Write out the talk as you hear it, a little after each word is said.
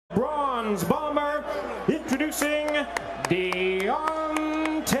bronze bomber, introducing Deontay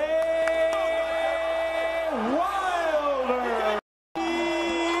Wilder.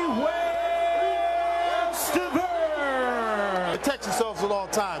 Stiverne. Protect yourselves at all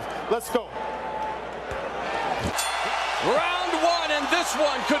times. Let's go. Round one, and this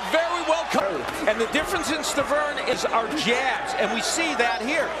one could very well come. And the difference in Stiverne is our jabs, and we see that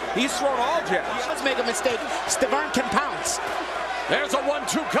here. He's thrown all jabs. Let's make a mistake. Stiverne can pounce. There's a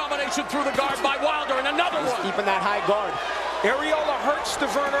 1-2 combination through the guard by Wilder, and another one. Keeping that high guard. Areola hurt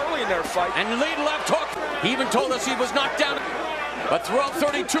Stiverne early in their fight. And lead left hook. He even told us he was knocked down. But throughout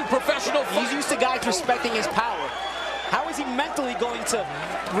 32 professional fights, he's used to guys respecting his power. How is he mentally going to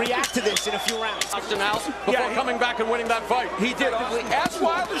react to this in a few rounds? Before coming back and winning that fight. He did. As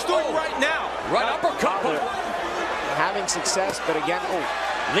Wilder's doing right now. Right uppercut. Having success, but again,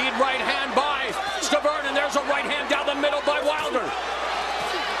 lead right hand by Stiverne, and there's a right hand down the middle by Wilder.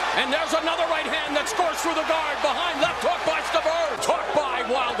 And there's another right hand that scores through the guard. Behind left hook by Stiverne. Hook by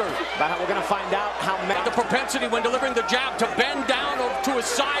Wilder. But we're going to find out how the propensity when delivering the jab to bend down to his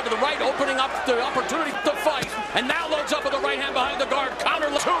side to the right, opening up the opportunity to fight. And now loads up with the right hand behind the guard. Counter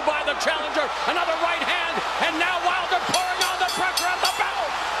two by the challenger. Another right hand. And now Wilder pouring on the pressure at the bell.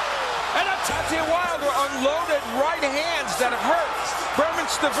 And Deontay Wilder unloaded right hands that hurt Bermane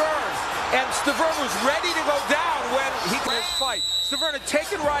Stiverne. And Stiverne was ready to go down when he got his fight. Stiverne had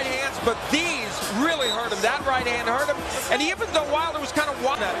taken right hands, but these really hurt him. That right hand hurt him. And even though Wilder was kind of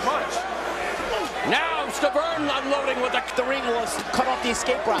wanting that punch. Now Stiverne unloading with the ring was cut off the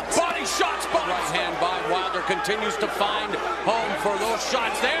escape routes. Body shots by right hand by Wilder continues to find home for those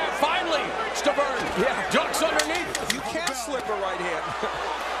shots there. Finally, Stiverne ducks underneath. You can't slip a right hand.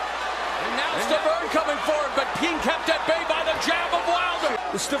 And now Stiverne coming forward, but being kept at bay by the jab of Wilder.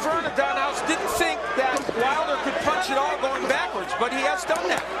 Stiverne at Downhouse didn't think that Wilder could punch it all going backwards, but he has done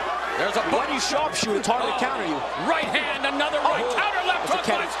that. There's a when you sharpshoot, it's hard to counter you. Right hand, another right counter left hook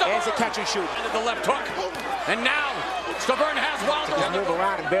by Stiverne. There's a catch and shoot. And the left hook. And now Stiverne has Wilder on the move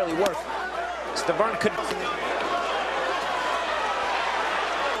around and barely work. Stiverne could.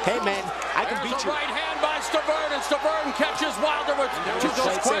 Hey man, I can beat you. Right hand by Stiverne, and Stiverne catches Wilder with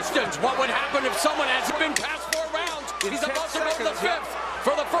those questions. What would happen if someone has been past 4 rounds? He's about to go to the 5th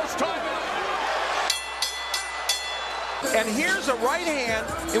for the first time. And here's a right hand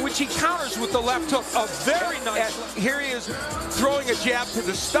in which he counters with the left hook. A very nice. Here he is throwing a jab to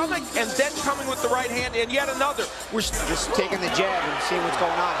the stomach and then coming with the right hand and yet another. We're just taking the jab and seeing what's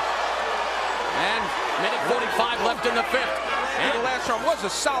going on. And minute 45 left in the 5th. And the last round was a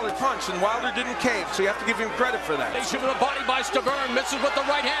solid punch, and Wilder didn't cave, so you have to give him credit for that. Nation of the body by Stiverne, misses with the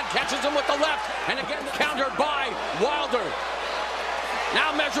right hand, catches him with the left, and again countered by Wilder. Now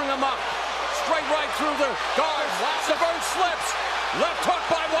measuring him up. Straight right through the guard. Stiverne slips. Left hook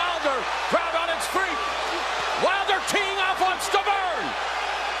by Wilder. Crowd on its feet. Wilder teeing off on Stiverne.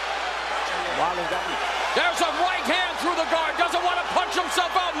 There's a right hand through the guard. Doesn't want to punch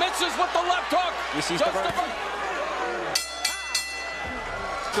himself out. Misses with the left hook. You see Stiverne?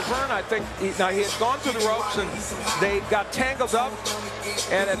 Stiverne, I think, he had gone through the ropes and they got tangled up.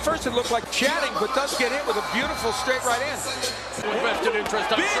 And at first it looked like chatting, but does get hit with a beautiful straight right hand. Invested interest,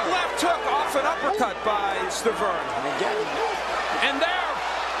 I'm Big sure. left hook off an uppercut by Stiverne. And there,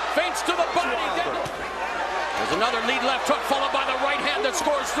 feints to the body. There's another lead left hook followed by the right hand that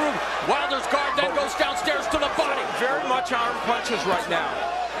scores through Wilder's guard, then goes downstairs to the body. Very much arm punches right now.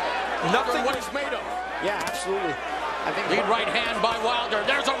 Nothing what he's made of. Yeah, absolutely. I think lead right hand by Wilder.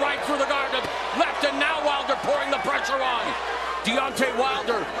 There's a right through the guard to left, and now Wilder pouring the pressure on. Deontay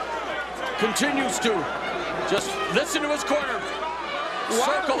Wilder continues to just listen to his corner.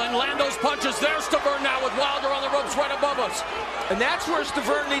 Circle and land those punches. There's Stiverne now with Wilder on the ropes right above us. And that's where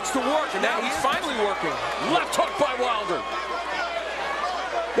Stiverne needs to work, and now he's finally working. Left hook by Wilder.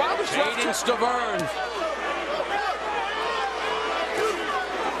 Wilder's aiding Stiverne.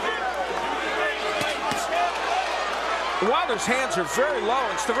 Wilder's hands are very low,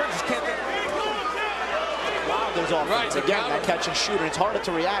 and Stiverne just can't get... Wilder's offense, again, that catch and shoot, and it's harder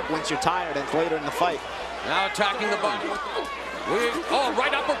to react once you're tired and later in the fight. Now attacking the body.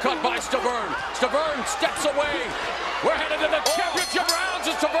 Right uppercut by Stiverne. Stiverne steps away. We're headed to the championship rounds,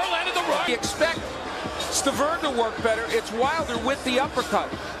 and Stiverne landed the right. You expect Stiverne to work better. It's Wilder with the uppercut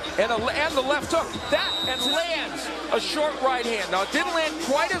and the left hook. That and lands a short right hand. Now, it didn't land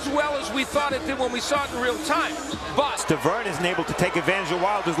quite as well as we thought it did when we saw it in real time. But Stiverne isn't able to take advantage of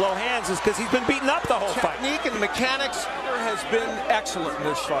Wilder's low hands is because he's been beaten up the whole fight. Technique and mechanics has been excellent in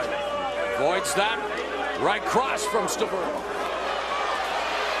this fight. Avoids that. Right cross from Stiverne.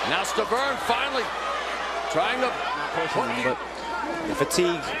 Now Stiverne finally trying to The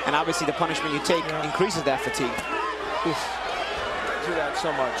fatigue, and obviously the punishment you take increases that fatigue. Oof. Do that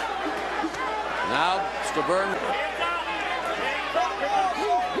so much. Now, Stiverne.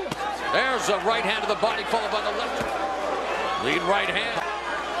 There's a right hand to the body, followed by the left. Lead right hand.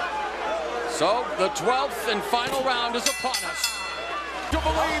 So, the 12th and final round is upon us. To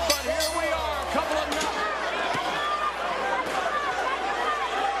believe, but here we are, a couple of numbers.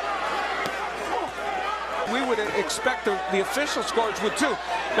 We would expect the official scores would too.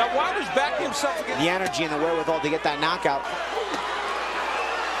 Now Wilder's backing himself against the energy and the wherewithal to get that knockout.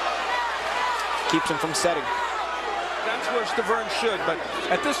 Keeps him from setting. That's where Stiverne should, but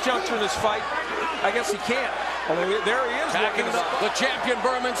at this juncture in this fight, I guess he can't. Although there he is. Backing up. The champion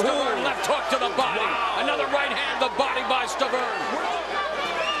Bermane, Stiverne, left hook to the body. Wow. Another right hand, the body by Stiverne.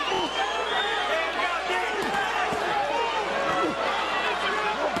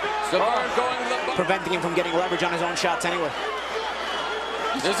 Stiverne going to the preventing him from getting leverage on his own shots anyway.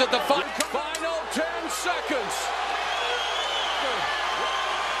 Is it the final 10 seconds?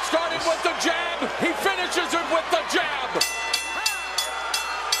 Starting with the jab, he finishes it with the jab.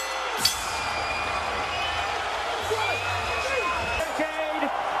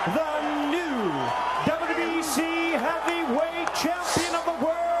 The new WBC heavyweight champion of the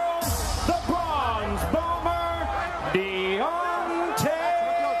world, the bronze bomber, Deontay.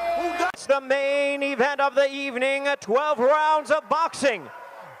 It's the main event of the evening, 12 rounds of boxing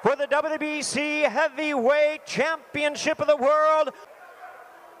for the WBC heavyweight championship of the world.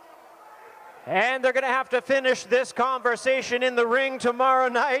 And they're going to have to finish this conversation in the ring tomorrow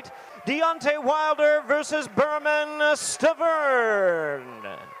night. Deontay Wilder versus Bermane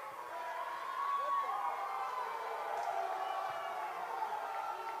Stiverne.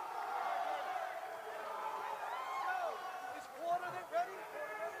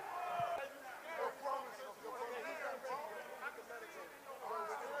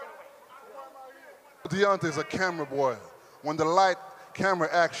 Deontay's a camera boy. When the light camera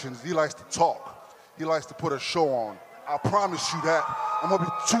actions, he likes to talk. He likes to put a show on. I promise you that. I'm gonna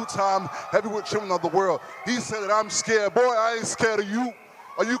be two-time heavyweight champion of the world. He said that I'm scared. Boy, I ain't scared of you.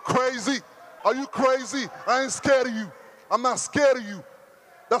 Are you crazy? Are you crazy? I ain't scared of you. I'm not scared of you.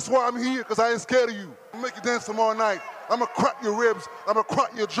 That's why I'm here, because I ain't scared of you. I'm gonna make you dance tomorrow night. I'm gonna crack your ribs. I'm gonna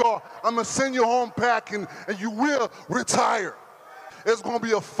crack your jaw. I'm gonna send you home packing, and you will retire. It's gonna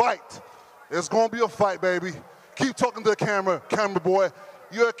be a fight. It's gonna be a fight, baby. Keep talking to the camera boy.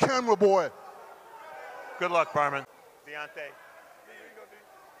 You're a camera boy. Good luck, Bermane. Deontay.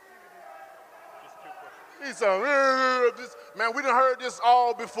 Man, we done heard this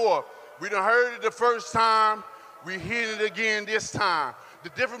all before. We done heard it the first time. We hear it again this time. The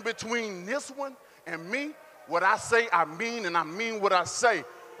difference between this one and me, what I say, I mean, and I mean what I say.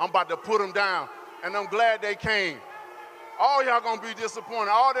 I'm about to put them down, and I'm glad they came. All y'all gonna be disappointed.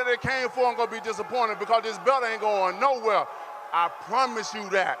 All that they came for, I'm gonna be disappointed because this belt ain't going nowhere. I promise you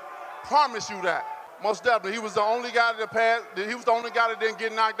that. Promise you that. Most definitely, he was the only guy that passed. He was the only guy that didn't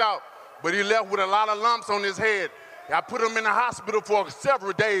get knocked out. But he left with a lot of lumps on his head. I put him in the hospital for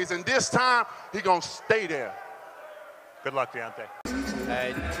several days, and this time he gonna stay there. Good luck, Deontay.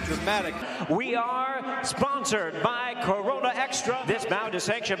 Dramatic. We are sponsored by Corona Extra. This bout is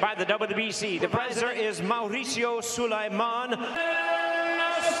sanctioned by the WBC. The prizer is Mauricio Sulaiman.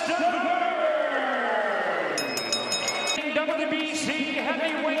 WBC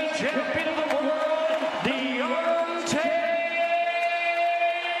heavyweight champion of the world, Deontay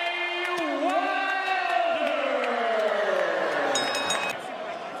Wilder.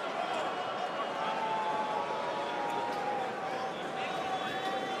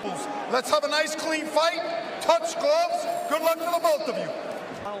 Let's have a nice clean fight. Touch gloves. Good luck to the both of you.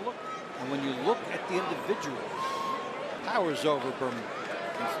 And when you look at the individuals, towers over Bermane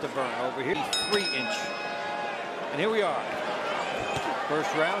and Stiverne over here. 3-inch. And here we are.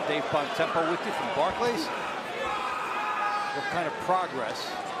 First round, Dave Bontempo with you from Barclays. What kind of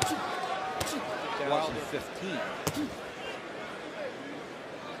progress? Wilder 15.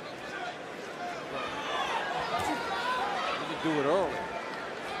 Do it early.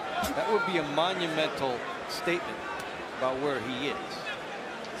 That would be a monumental statement about where he is.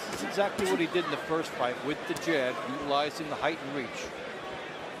 This is exactly what he did in the first fight with the jab, utilizing the height and reach.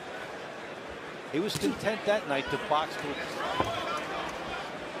 He was content that night to box with.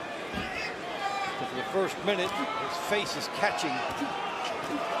 So for the first minute, his face is catching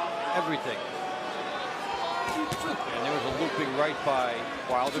everything. And there was a looping right by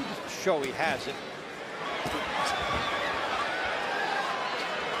Wilder to show he has it.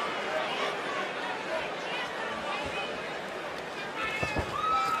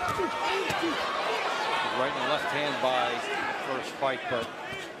 Right and left hand by first fight, but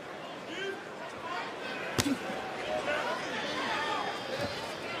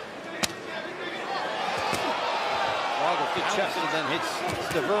Wilder to chest and then hits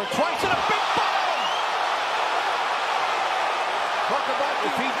Stiverne twice and a big bomb! Talk about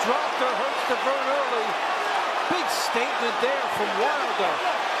if he dropped or hurt Stiverne early. Big statement there from Wilder.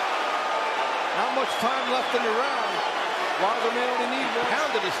 Not much time left in the round. Wilder may only need one.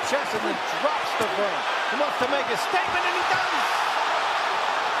 Pounded his chest and then drops Stiverne. He wants to make a statement, and he does!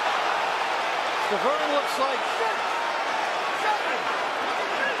 Stiverne looks like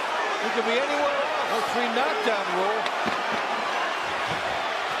he could be anywhere else. No 3 knockdown rule.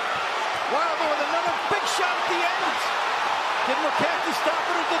 Wilder with another big shot at the end. Did McCarthy stop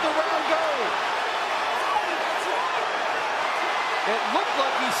it or did the round go? It looked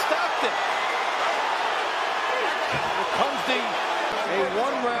like he stopped it. Here comes a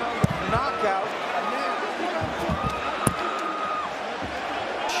 1-round knockout.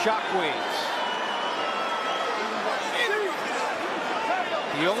 Shockwaves.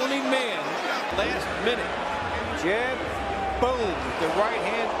 The only man, last minute, jab, boom, the right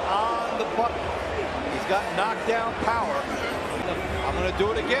hand on the button. He's got knockdown power. I'm going to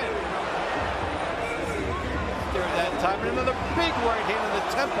do it again. There that time, and another big right hand in the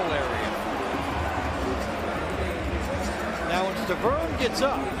temple area. Now when Stiverne gets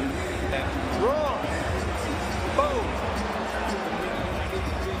up, and wrong, boom,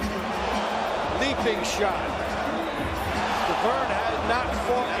 leaping shot. Stiverne has not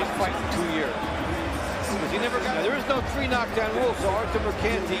fought a fight in 2 years. Because he never got. Now, there is no 3 knockdown rule, so Arthur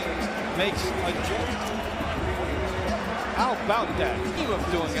Mercanti makes a judge. How about that? He was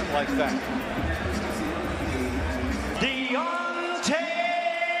doing it like that. Deontay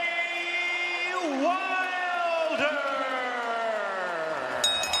Wilder.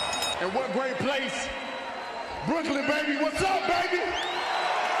 And what great place. Brooklyn, baby. What's up, baby?